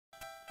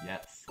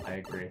Yes, I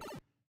agree.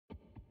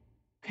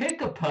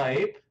 Pick a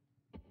pipe?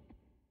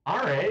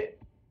 Alright.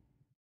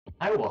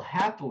 I will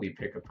happily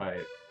pick a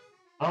pipe.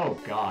 Oh,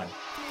 God.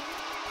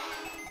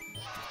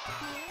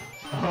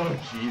 Oh,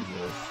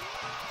 Jesus.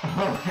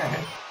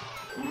 Okay.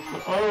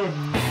 Oh,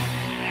 no.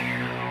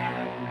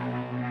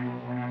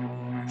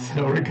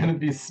 So we're gonna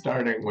be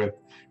starting with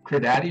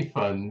kRADDADDY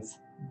Fun's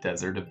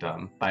Desert of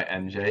Dumb by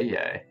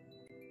NJA.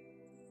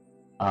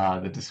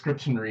 The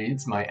description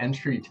reads, my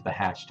entry to the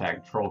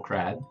hashtag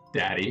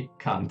TrollKRADDADDY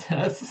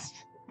contest.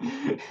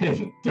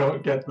 And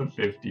don't get the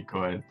 50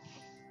 coin.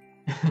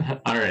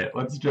 Alright,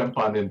 let's jump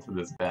on into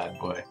this bad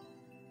boy.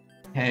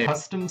 Hey,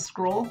 custom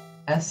scroll,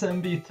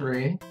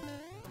 SMB3,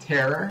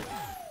 terror,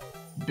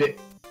 bit.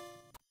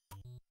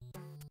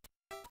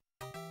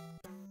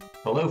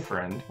 Hello,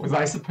 friend. Was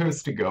I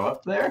supposed to go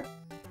up there?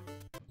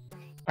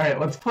 Alright,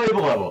 let's play the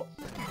level.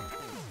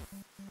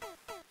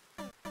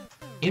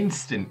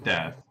 Instant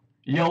death.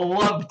 You'll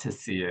love to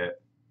see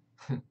it.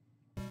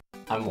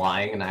 I'm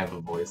lying and I have a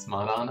voice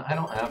mod on. I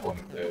don't have one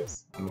of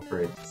those, I'm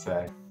afraid to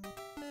say.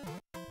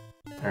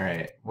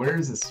 Alright,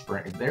 where's a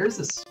spring? There's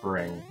a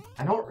spring.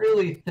 I don't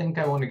really think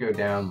I want to go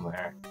down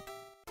there.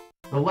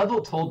 The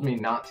level told me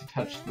not to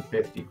touch the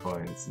 50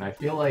 coins, and I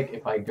feel like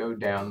if I go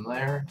down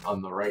there,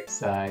 on the right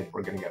side,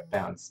 we're gonna get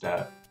bounced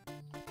up.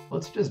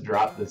 Let's just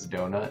drop this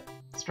donut.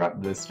 Let's drop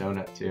this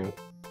donut too.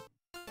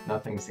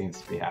 Nothing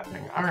seems to be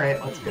happening. Alright,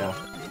 let's go.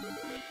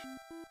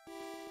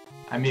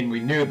 I mean, we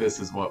knew this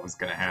is what was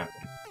gonna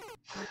happen.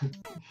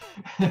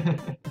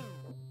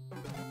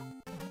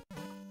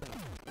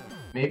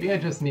 Maybe I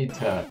just need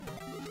to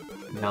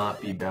not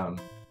be dumb.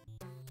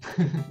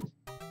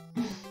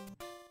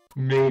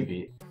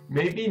 Maybe.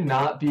 Maybe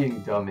not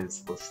being dumb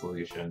is the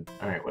solution.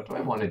 Alright, what do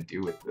I want to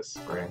do with this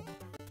spring?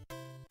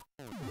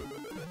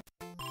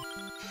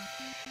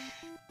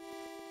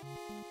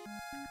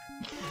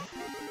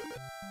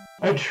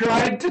 I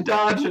tried to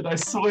dodge it, I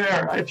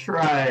swear! I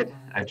tried.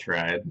 I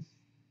tried.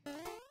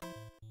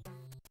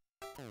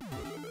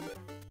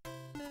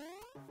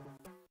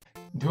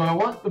 Do I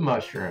want the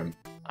mushroom?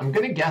 I'm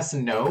gonna guess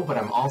no, but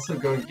I'm also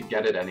going to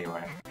get it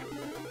anyway.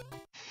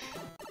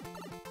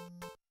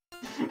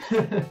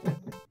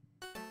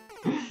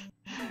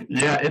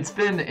 Yeah, it's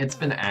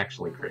been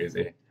actually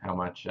crazy how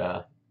much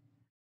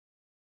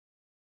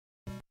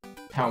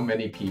how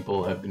many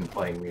people have been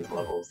playing these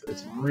levels.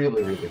 It's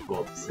really, really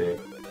cool to see.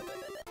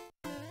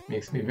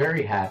 Makes me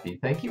very happy.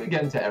 Thank you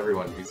again to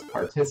everyone who's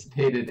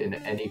participated in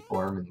any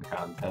form in the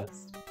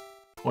contest.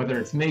 Whether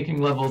it's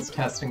making levels,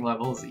 testing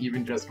levels,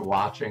 even just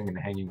watching and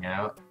hanging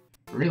out.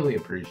 Really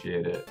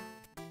appreciate it.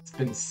 It's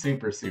been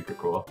super, super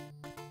cool.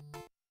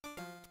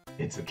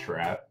 It's a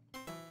trap.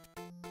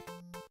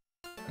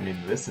 I mean,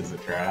 this is a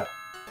trap.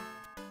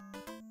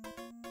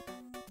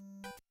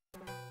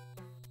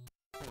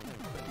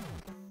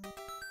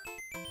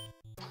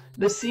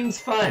 This seems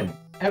fine.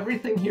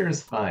 Everything here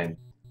is fine.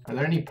 Are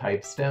there any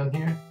pipes down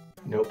here?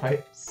 No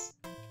pipes?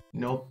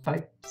 No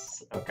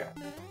pipes? Okay.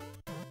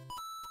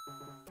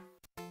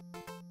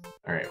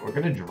 Alright, we're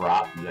gonna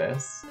drop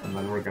this, and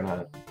then we're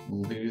gonna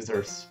lose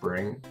our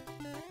spring,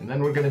 and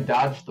then we're gonna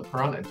dodge the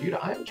piranha. Dude,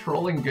 I'm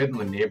trolling good in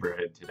the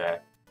neighborhood today.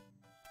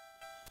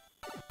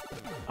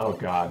 Oh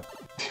god.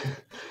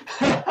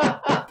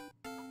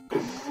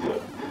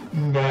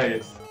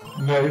 Nice.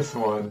 Nice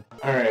one.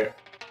 Alright.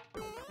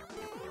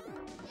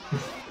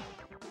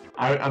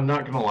 I'm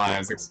not gonna lie, I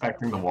was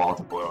expecting the wall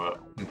to blow up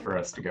and for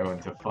us to go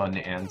into fun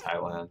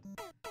anti-land.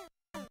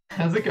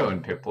 How's it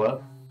going,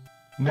 Piplup?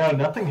 No,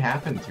 nothing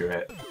happened to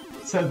it.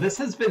 So this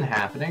has been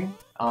happening,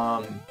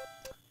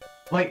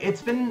 like,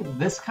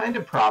 this kind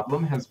of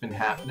problem has been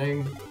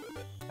happening.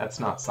 That's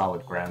not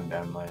solid ground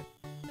down there.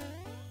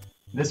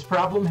 This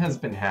problem has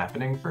been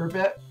happening for a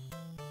bit,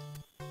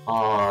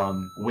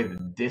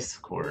 with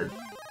Discord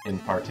in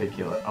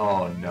particular.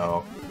 Oh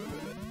no.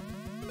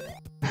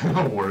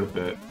 Worth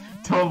it.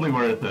 Totally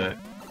worth it.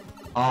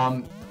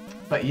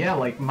 But yeah,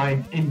 like,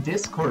 in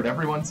Discord,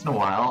 every once in a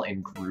while,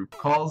 in group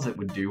calls, it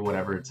would do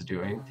whatever it's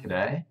doing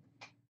today.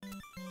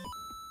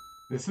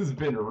 This has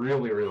been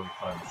really, really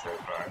fun so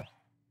far.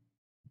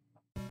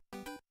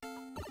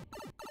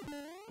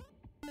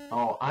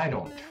 Oh, I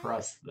don't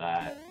trust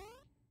that.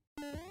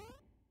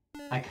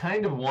 I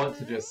kind of want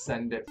to just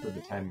send it for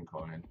the 10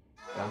 coin.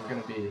 But I'm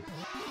gonna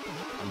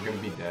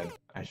be dead.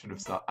 I should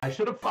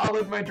have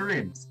followed my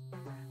dreams.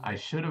 I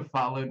should have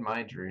followed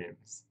my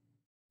dreams.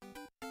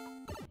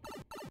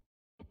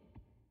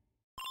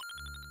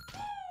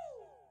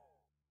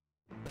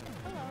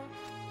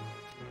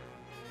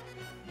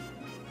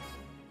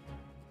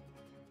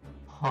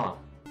 Huh.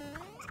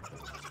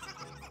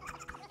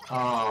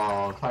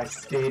 Oh, if I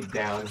stayed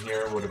down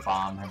here, would a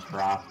bomb have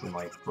dropped and,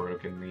 like,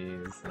 broken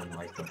these, and,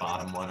 like, the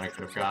bottom one I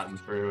could have gotten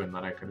through, and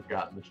then I could have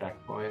gotten the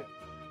checkpoint?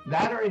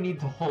 That or I need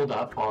to hold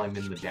up while I'm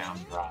in the down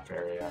drop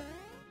area.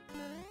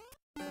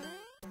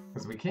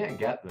 Because we can't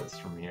get this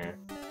from here.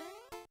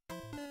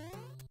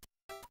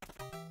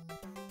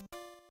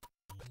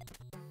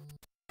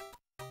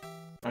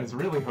 I was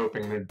really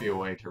hoping there'd be a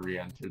way to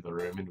re-enter the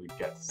room and we'd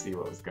get to see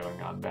what was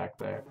going on back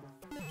there.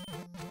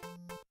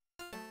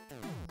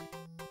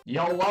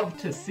 You'll love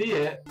to see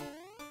it.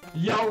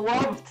 You'll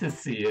love to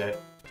see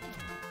it.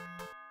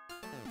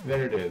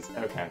 There it is.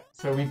 Okay.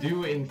 So we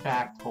do, in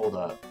fact, hold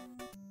up.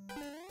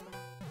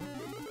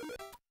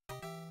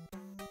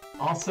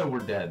 Also,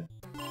 we're dead.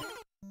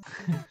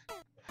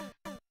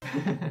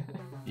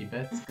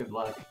 E-bits, good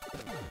luck.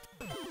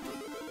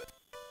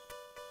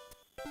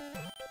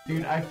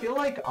 Dude, I feel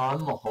like,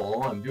 on the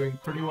whole, I'm doing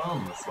pretty well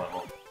in this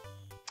level.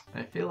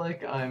 I feel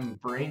like I'm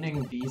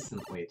braining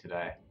decently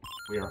today.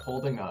 We are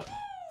holding up.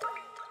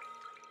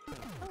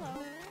 Hello.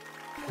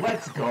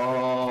 Let's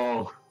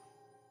go!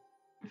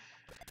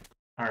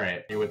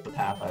 Alright, you're with the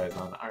path I was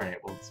on. Alright,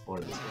 we'll explore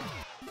this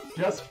room.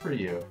 Just for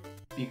you.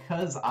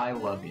 Because I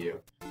love you.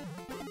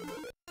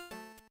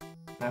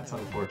 That's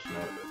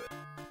unfortunate.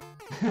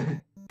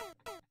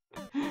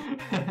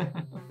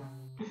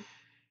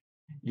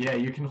 Yeah,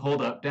 you can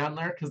hold up down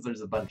there because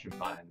there's a bunch of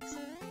mines,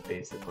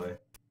 basically.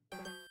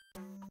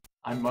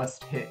 I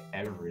must hit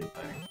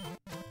everything.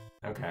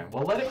 Okay,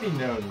 well let it be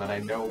known that I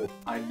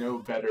know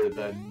better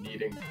than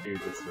needing to do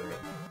this room.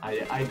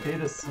 I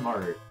did a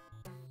smart.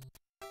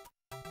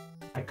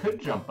 I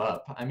could jump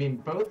up. I mean,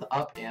 both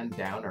up and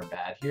down are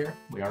bad here.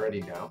 We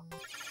already know.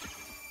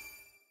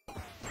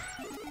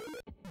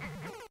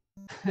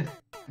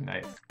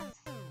 Nice.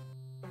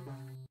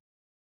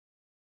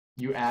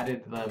 You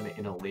added them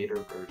in a later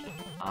version.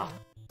 Ah.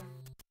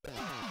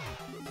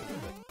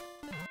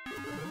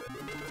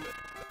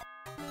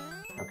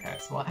 Okay,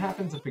 so what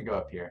happens if we go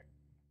up here?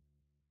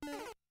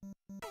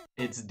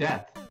 It's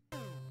death.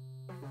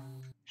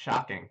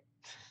 Shocking.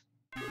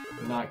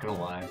 I'm not gonna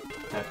lie.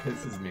 That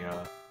pisses me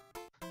off.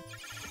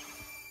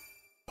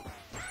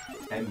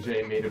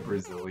 NJ made a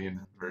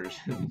Brazilian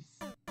version.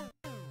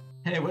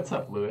 Hey, what's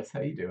up, Lewis?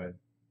 How you doing?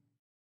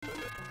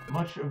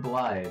 Much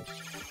obliged.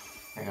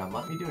 Hang on,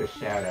 let me do a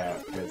shout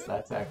out, because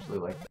that's actually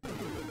like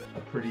a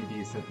pretty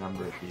decent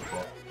number of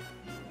people.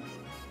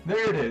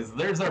 There it is!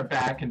 There's our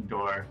back and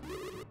door.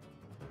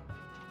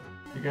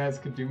 You guys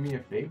could do me a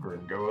favor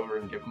and go over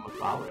and give them a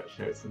follow,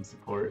 show some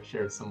support,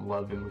 share some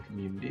love in the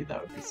community, that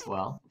would be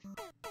swell.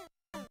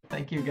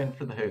 Thank you again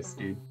for the host,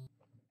 dude.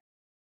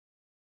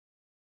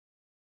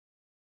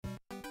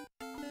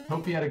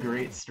 Hope you had a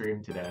great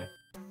stream today.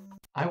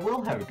 I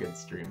will have a good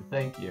stream,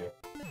 thank you.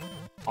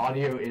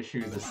 Audio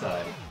issues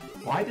aside.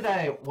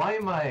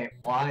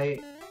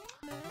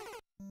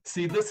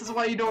 See, this is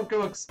why you don't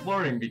go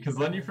exploring, because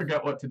then you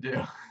forget what to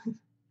do.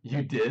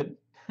 You did?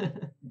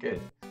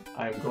 Good.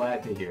 I'm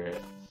glad to hear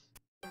it.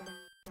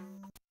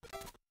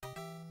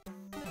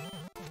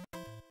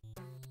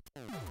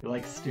 You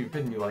like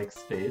stupid and you like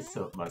space,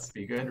 so it must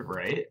be good,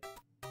 right?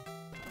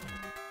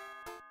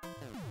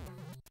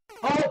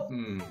 Oh!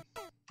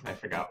 I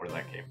forgot where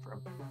that came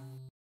from.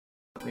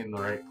 In the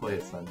right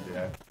place,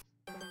 MJ.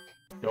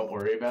 Don't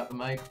worry about the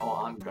mic?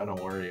 Oh, I'm gonna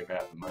worry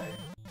about the mic.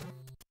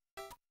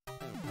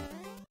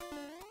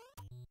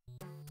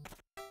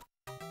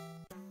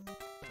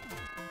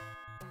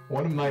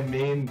 One of my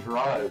main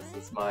draws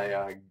is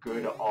my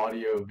good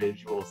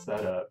audio-visual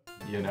setup,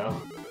 you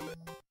know?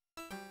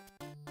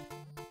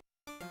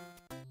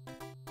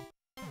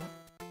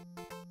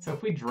 So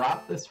if we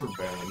drop this for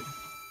bone...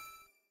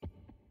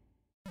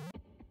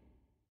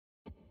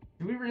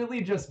 Do we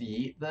really just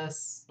yeet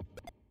this?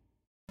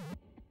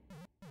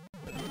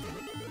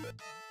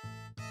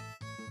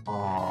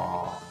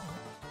 Aww.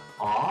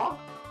 Aww?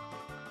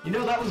 You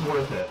know, that was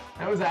worth it.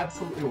 That was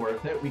absolutely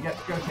worth it. We get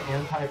to go to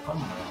anti-fun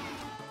mode.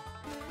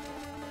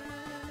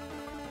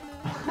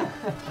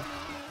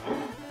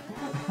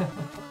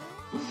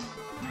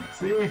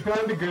 See, we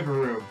found a good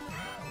room.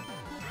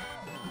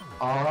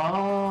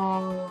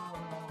 Oh.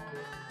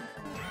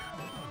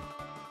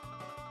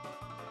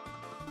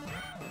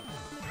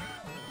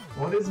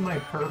 What is my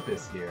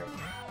purpose here?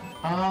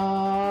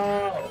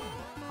 Oh.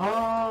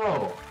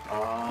 Oh.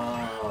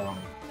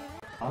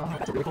 Oh,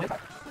 that's a really cool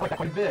impact. I like that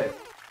quite a bit.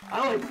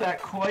 I like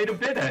that quite a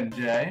bit,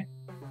 NJ.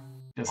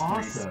 Just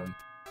awesome.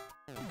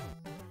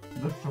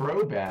 The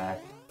throwback.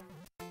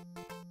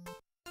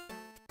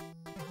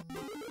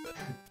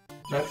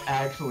 That's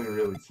actually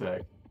really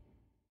sick.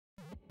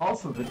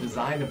 Also, the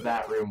design of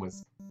that room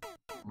was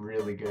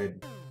really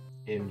good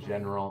in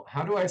general.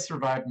 How do I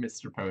survive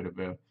Mr.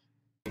 Potable? How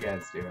you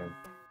guys doing?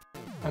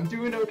 I'm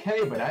doing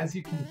okay, but as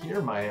you can hear,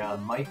 my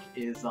mic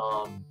is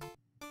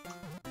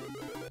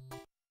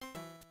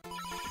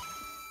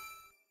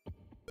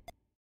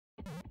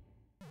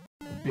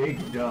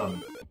big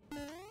dumb.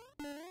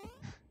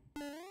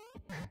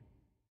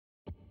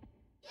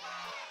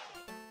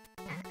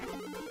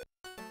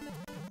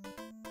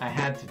 I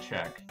had to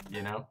check,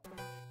 you know?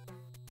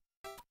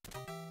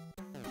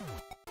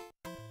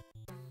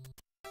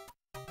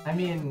 I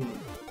mean...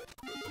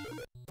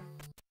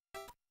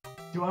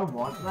 Do I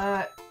want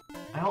that?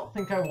 I don't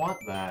think I want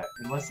that,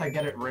 unless I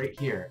get it right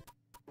here.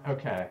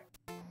 Okay.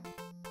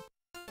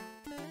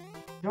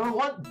 Do I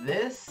want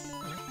this?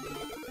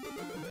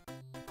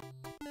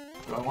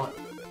 Do I want...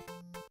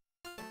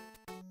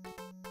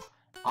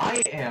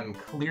 I am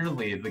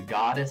clearly the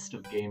goddess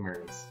of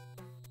gamers.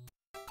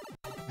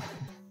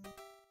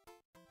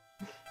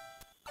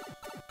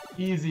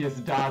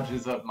 Easiest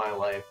dodges of my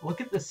life.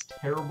 Look at this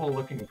terrible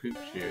looking poop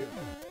chute.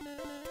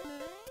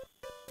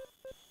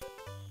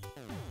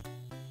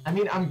 I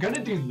mean, I'm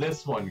gonna do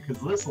this one, because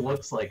this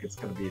looks like it's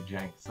gonna be a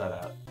jank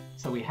setup.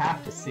 So we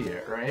have to see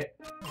it, right?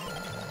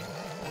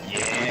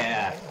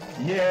 Yeah!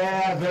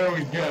 Yeah, there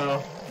we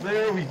go!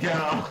 There we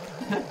go!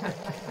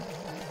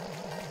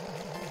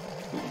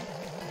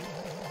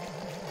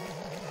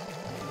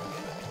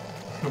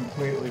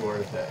 Completely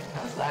worth it.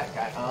 How's that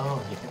guy?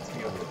 Oh, he hits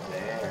me over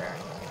there.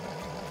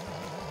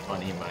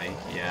 Funny mic,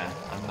 yeah.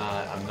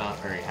 I'm not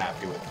very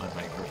happy with my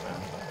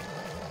microphone.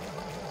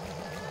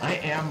 I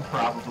am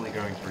probably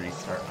going to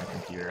restart my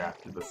computer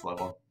after this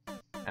level,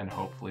 and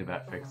hopefully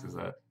that fixes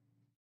it.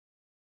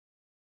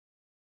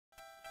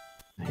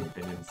 They've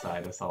been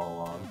inside us all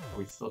along. Are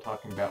we still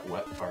talking about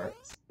wet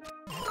farts?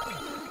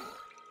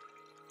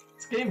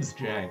 This game's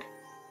jank.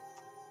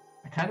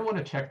 I kind of want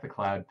to check the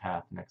cloud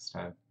path next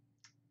time.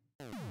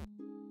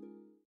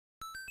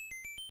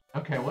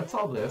 Okay, what's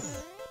all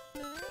this?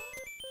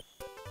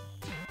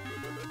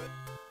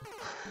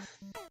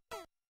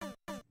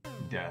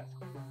 Death.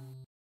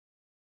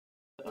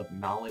 Of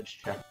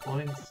knowledge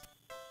checkpoints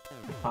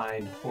to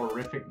find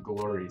horrific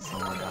glory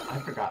somewhere down. I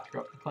forgot to go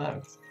up the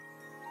clouds.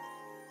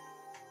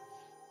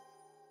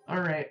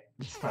 Alright,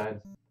 it's fine.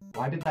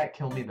 Why did that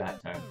kill me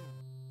that time?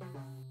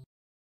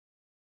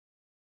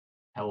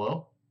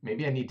 Hello?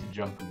 Maybe I need to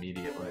jump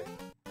immediately.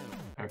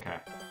 Okay.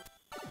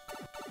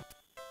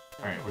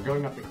 Alright, we're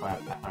going up the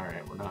cloud path.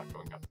 Alright, we're not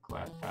going up the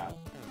cloud path.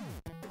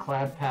 The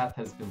cloud path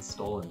has been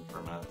stolen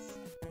from us.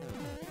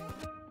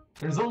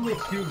 There's only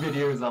 2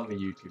 videos on the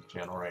YouTube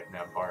channel right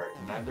now, Bart,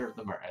 and neither of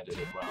them are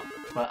edited well.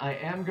 But I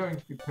am going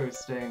to be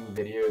posting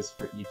videos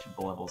for each of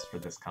the levels for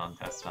this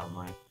contest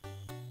online.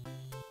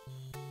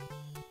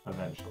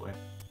 Eventually.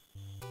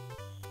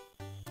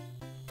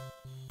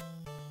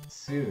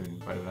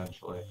 Soon, but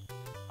eventually.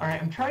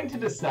 Alright, I'm trying to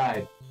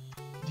decide.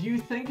 Do you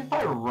think if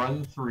I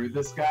run through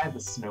this guy, the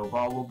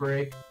snowball will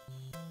break?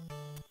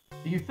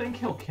 Do you think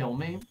he'll kill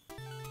me?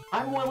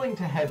 I'm willing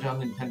to hedge on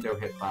Nintendo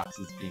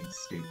Hitboxes being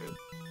stupid.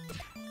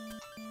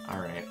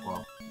 Alright,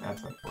 well,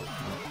 that's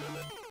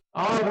unfortunate.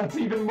 Oh, that's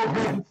even more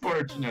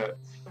unfortunate!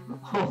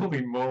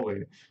 Holy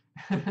moly.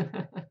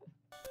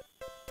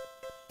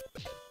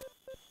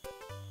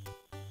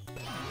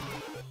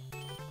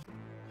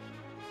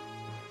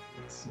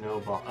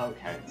 Snowball.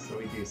 Okay, so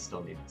we do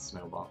still need the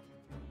snowball.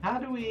 How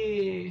do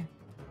we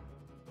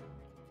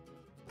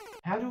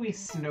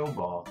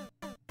snowball?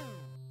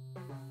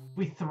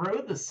 We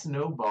throw the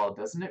snowball,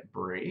 doesn't it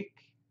break?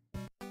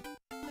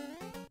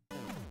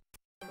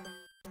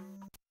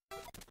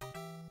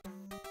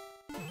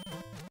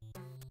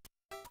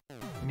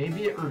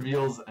 Maybe it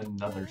reveals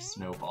another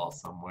snowball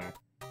somewhere.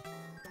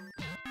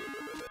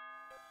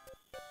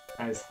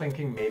 I was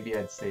thinking maybe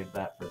I'd save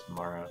that for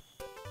tomorrow.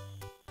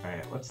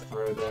 Alright, let's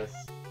throw this.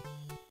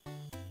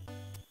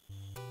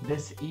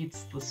 This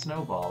eats the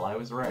snowball, I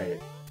was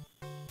right.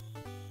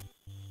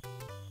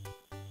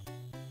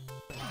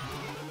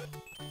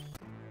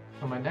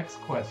 So my next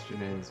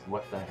question is,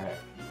 what the heck?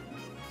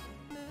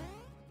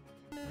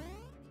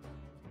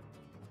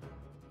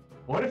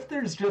 What if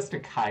there's just a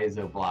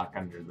Kaizo block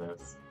under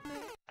this?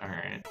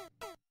 Alright.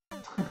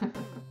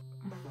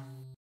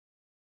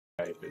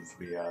 Type is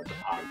the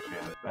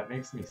PogChamp. That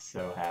makes me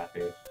so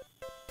happy.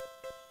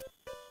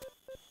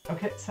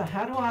 Okay, so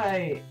how do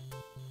I...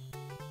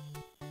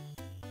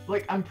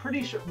 Like, I'm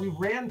pretty sure we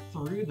ran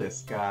through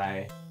this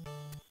guy,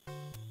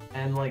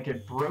 and, like,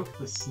 it broke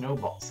the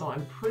snowball. So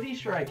I'm pretty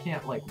sure I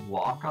can't, like,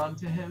 walk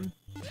onto him.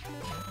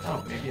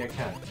 Oh, maybe I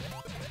can.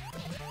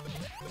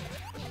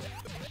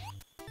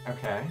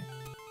 Okay.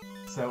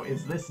 So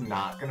is this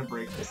not gonna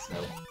break the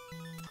snowball?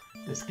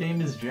 This game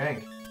is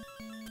jank.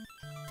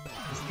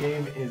 This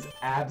game is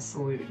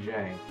absolute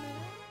jank.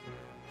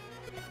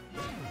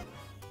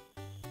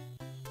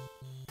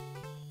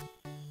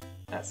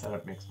 That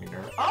setup makes me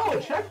nervous. Oh,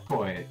 a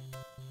checkpoint!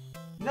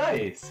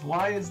 Nice!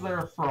 Why is there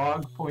a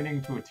frog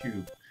pointing to a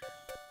tube?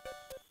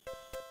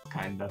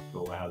 Kind enough to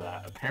allow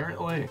that.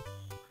 Apparently.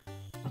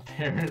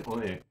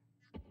 Apparently.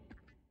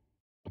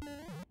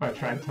 I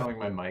tried telling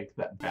my mic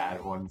that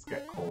bad ones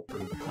get cold for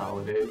the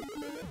holidays.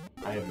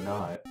 I have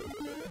not.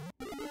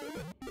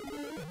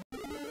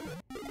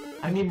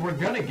 I mean, we're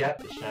gonna get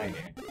the shiny.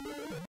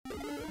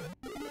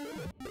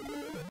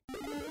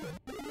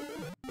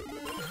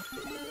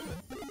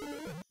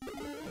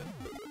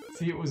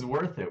 See, it was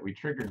worth it. We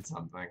triggered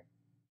something.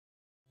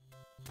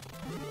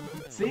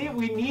 See,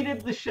 we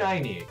needed the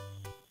shiny.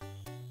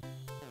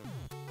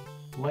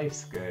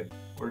 Life's good.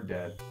 We're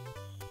dead.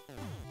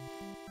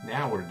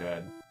 Now we're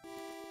dead.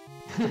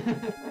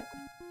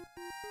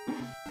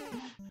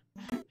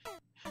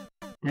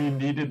 We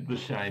needed the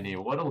shiny.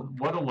 What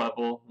a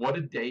level. What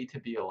a day to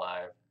be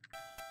alive.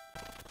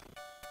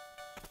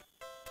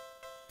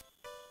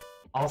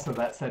 Also,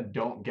 that said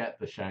don't get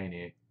the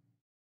shiny.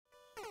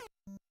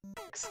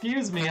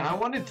 Excuse me, I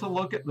wanted to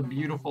look at the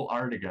beautiful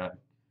art again.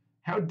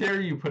 How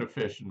dare you put a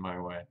fish in my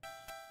way?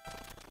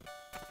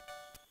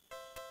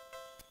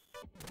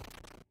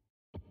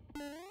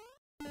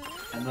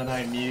 And And then I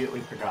immediately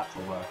forgot to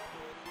look.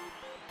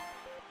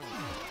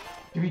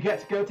 Do we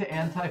get to go to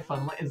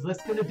anti-fun? Is this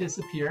gonna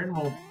disappear and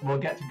we'll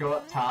get to go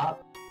up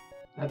top?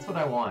 That's what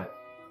I want.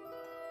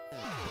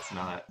 It's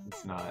not.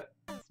 It's not.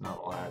 It's not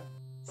allowed.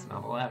 It's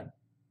not allowed.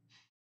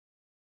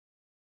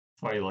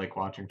 That's why you like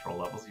watching troll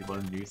levels. You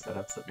learn new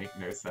setups that make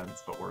no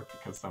sense but work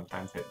because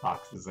sometimes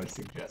hitboxes are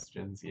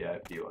suggestions. Yeah, I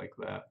feel like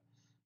that.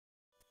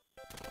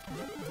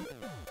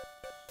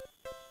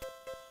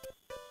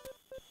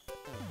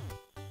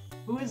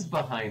 Who is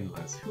behind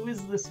this? Who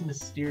is this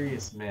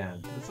mysterious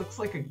man? This looks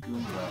like a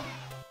Goomba.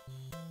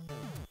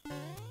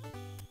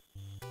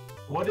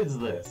 What is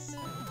this?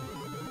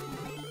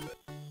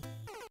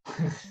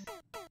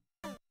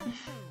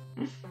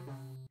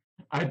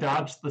 I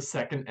dodged the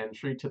second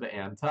entry to the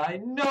anti.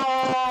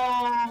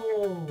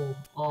 No!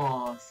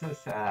 Oh, so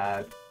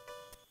sad.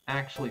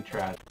 Actually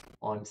tragic.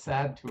 Well, I'm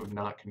sad to have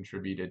not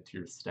contributed to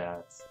your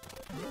stats.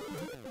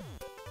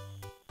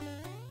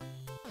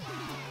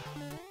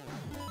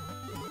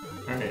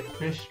 Alright,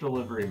 fish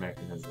delivery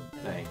mechanism.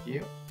 Thank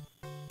you.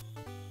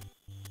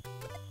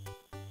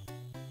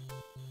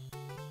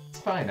 It's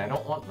fine, I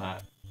don't want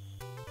that.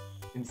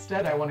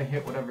 Instead, I want to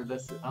hit whatever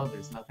this is. Oh,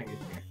 there's nothing in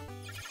here.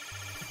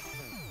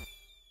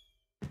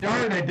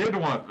 Darn, I did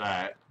want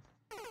that!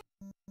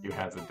 You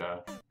has a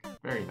dusk.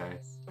 Very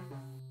nice.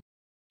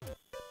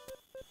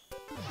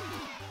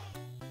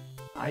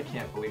 I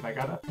can't believe I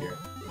got up here.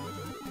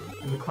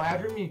 In the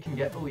cloud room, you can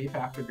get the leaf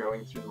after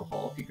going through the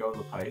hole. If you go in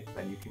the pipe,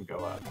 then you can go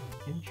up.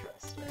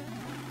 Interesting.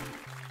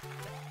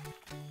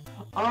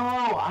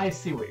 Oh, I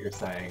see what you're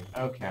saying.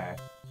 Okay.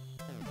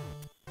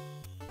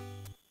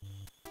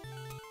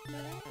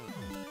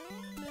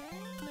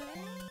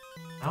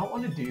 I don't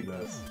want to do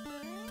this.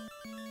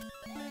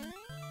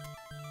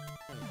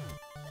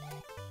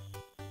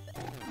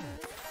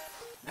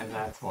 And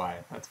that's why.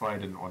 That's why I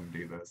didn't want to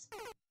do this.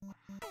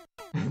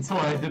 That's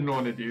why I didn't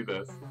want to do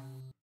this.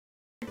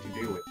 To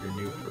do with your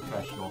new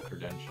professional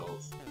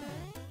credentials.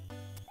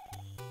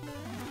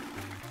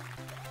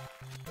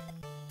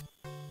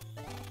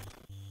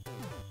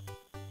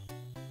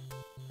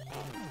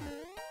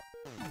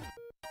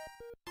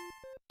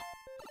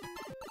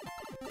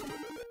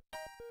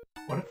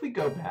 What if we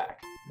go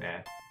back?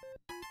 Nah.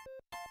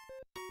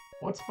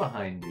 What's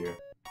behind you?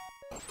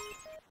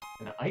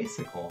 An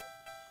icicle.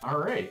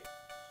 Alright.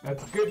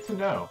 That's good to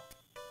know.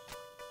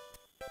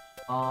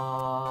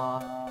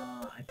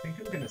 I think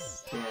I'm gonna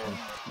stand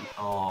here.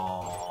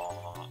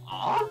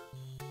 Aww.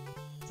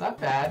 Is that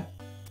bad?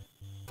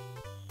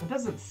 It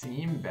doesn't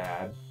seem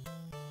bad.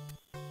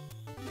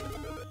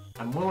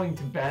 I'm willing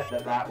to bet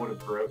that that would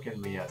have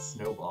broken the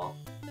snowball.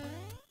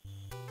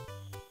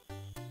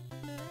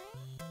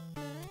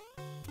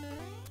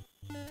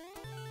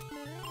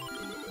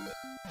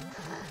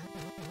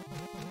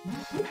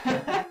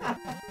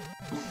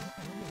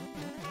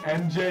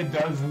 NJ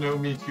does know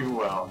me too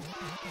well.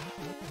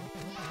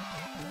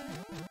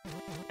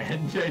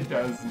 NJ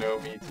does know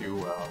me too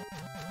well.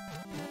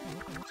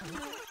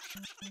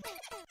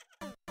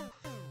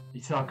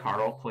 You saw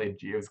Carl play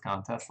Geo's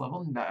contest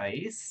level?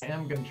 Nice!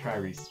 I'm gonna try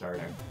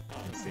restarting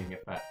and seeing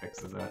if that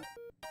fixes it.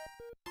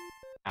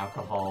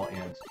 Alcohol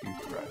and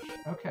toothbrush.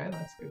 Okay,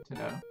 that's good to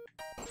know.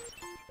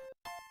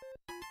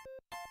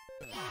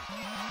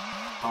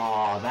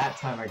 Aw, that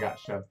time I got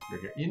shoved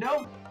through here. You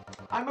know,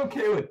 I'm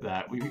okay with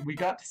that. We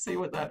got to see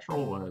what that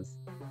troll was.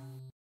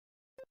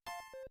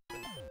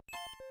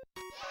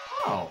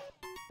 Oh,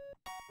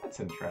 that's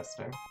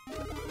interesting.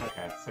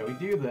 Okay, so we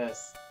do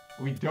this.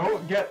 We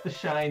don't get the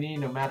shiny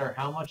no matter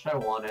how much I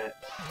want it.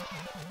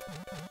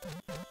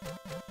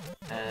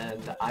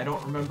 And I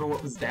don't remember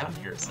what was down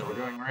here, so we're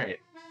doing right.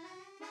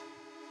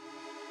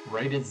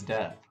 Right is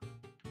death.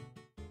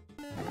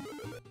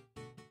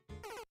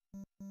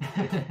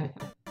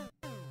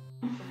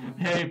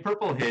 Hey,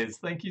 Purple Haze,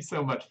 thank you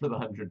so much for the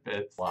 100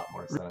 bits. A lot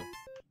more sense.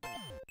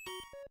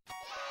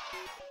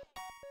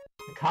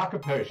 The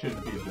kakapo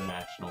should be the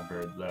national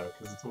bird, though,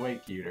 because it's way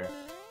cuter.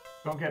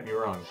 Don't get me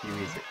wrong,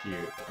 kiwis are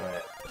cute,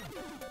 but...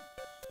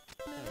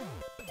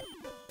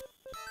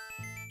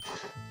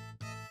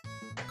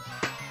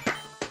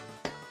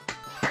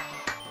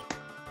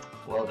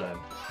 Well done.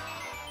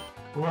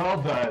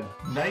 Well done.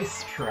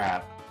 Nice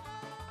trap.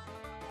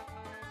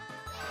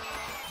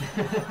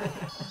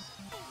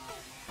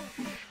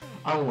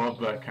 I love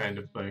that kind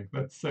of thing.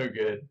 That's so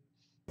good.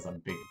 I'm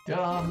big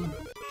dumb.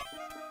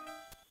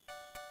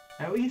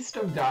 At least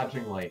I'm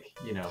dodging, like,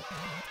 you know,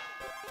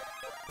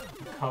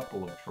 a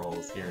couple of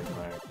trolls here and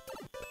there.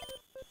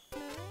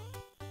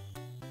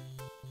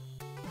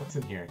 What's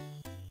in here?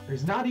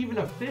 There's not even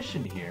a fish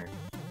in here.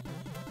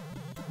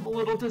 I'm a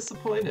little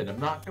disappointed, I'm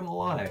not gonna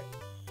lie.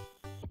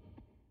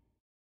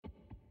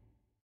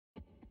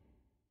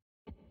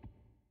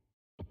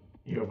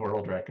 You have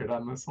world record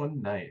on this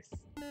one? Nice.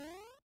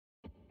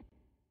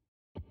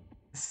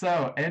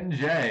 So,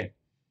 NJ,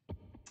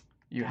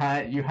 you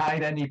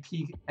hide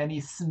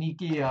any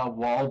sneaky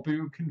wall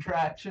boo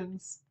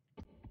contractions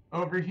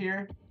over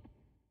here?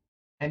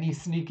 Any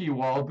sneaky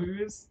wall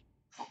boos?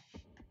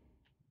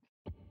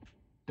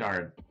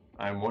 Darn.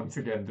 I'm once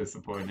again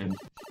disappointed.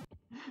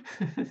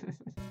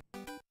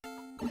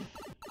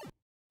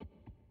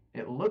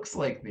 It looks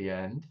like the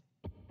end.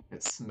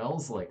 It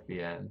smells like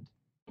the end.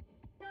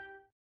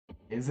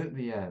 Is it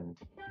the end?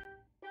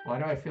 Why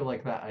do I feel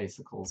like that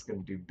icicle is gonna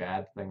do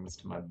bad things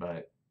to my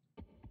butt?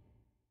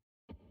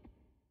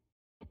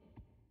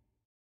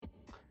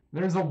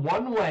 There's a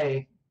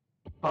one-way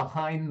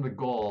behind the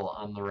goal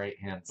on the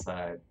right-hand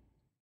side.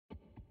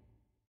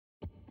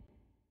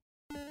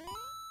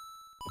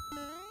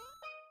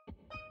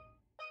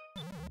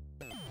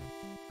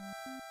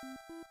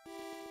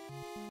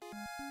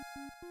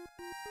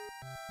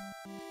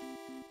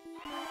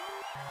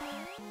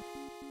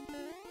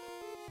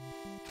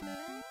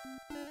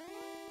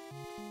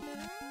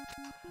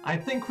 I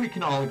think we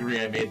can all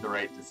agree I made the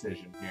right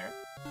decision here.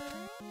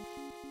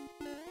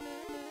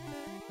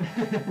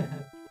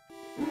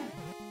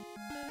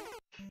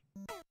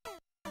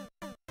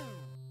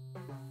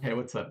 Hey,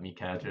 what's up,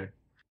 Mikaja?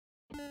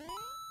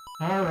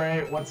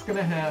 Alright, what's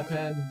gonna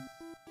happen?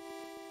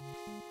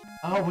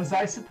 Oh, was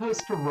I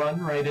supposed to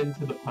run right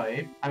into the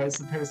pipe? I was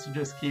supposed to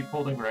just keep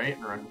holding right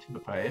and run into the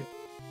pipe?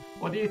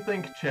 What do you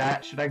think,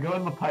 chat? Should I go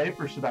in the pipe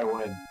or should I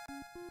win?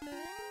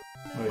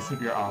 Most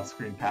of your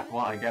off-screen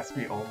well, I guess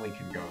we only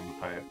can go in the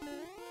pipe.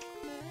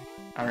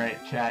 Alright,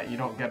 chat, you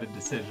don't get a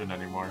decision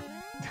anymore.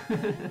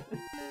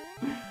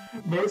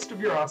 Most of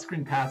your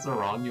off-screen paths are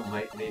wrong, you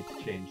might need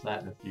to change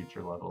that in a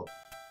future level.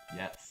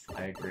 Yes,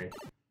 I agree.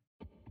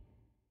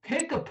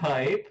 Pick a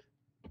pipe?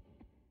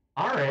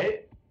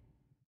 Alright.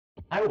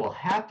 I will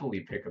happily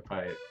pick a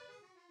pipe.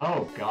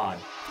 Oh god.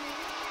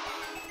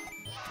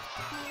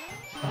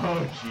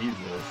 Oh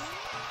Jesus.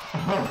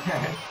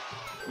 Okay.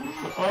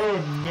 Oh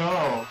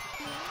no.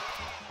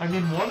 I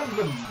mean, one of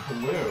them's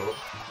blue.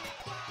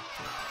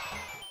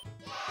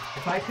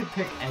 If I could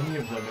pick any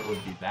of them, it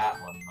would be that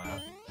one,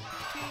 though.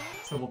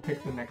 So we'll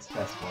pick the next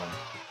best one.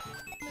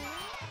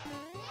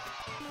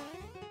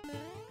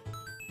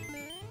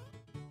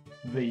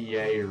 The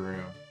yay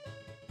room.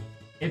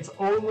 It's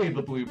only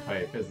the blue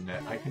pipe, isn't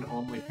it? I can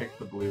only pick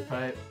the blue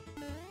pipe.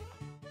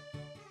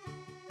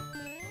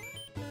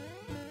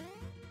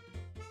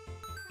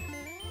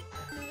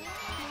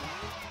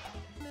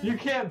 You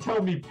can't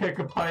tell me pick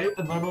a pipe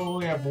and then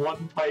only have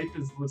one pipe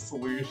is the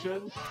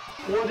solution?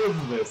 What is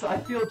this? I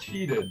feel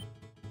cheated.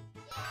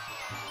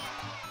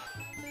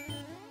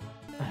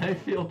 I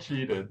feel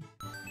cheated.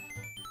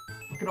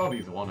 Look at all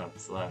these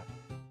one-ups left.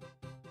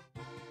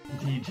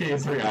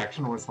 DJ's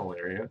reaction was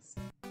hilarious.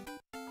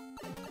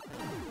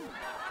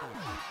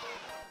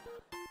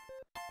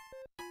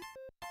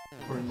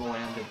 We're in the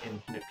land of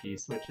infinite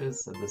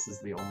P-switches, so this is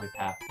the only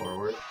path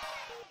forward.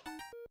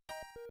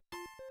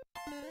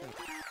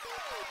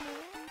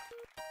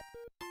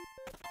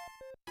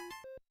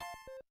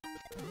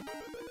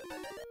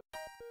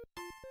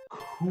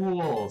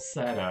 Cool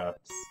setups.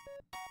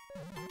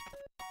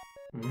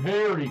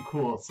 Very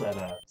cool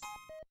setups.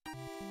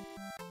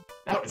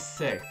 That was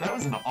sick. That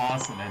was an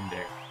awesome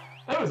ending.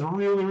 That was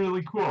really,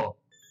 really cool.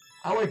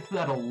 I liked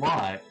that a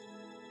lot.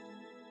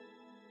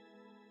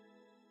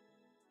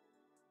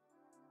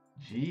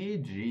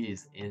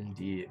 GG's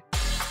indeed.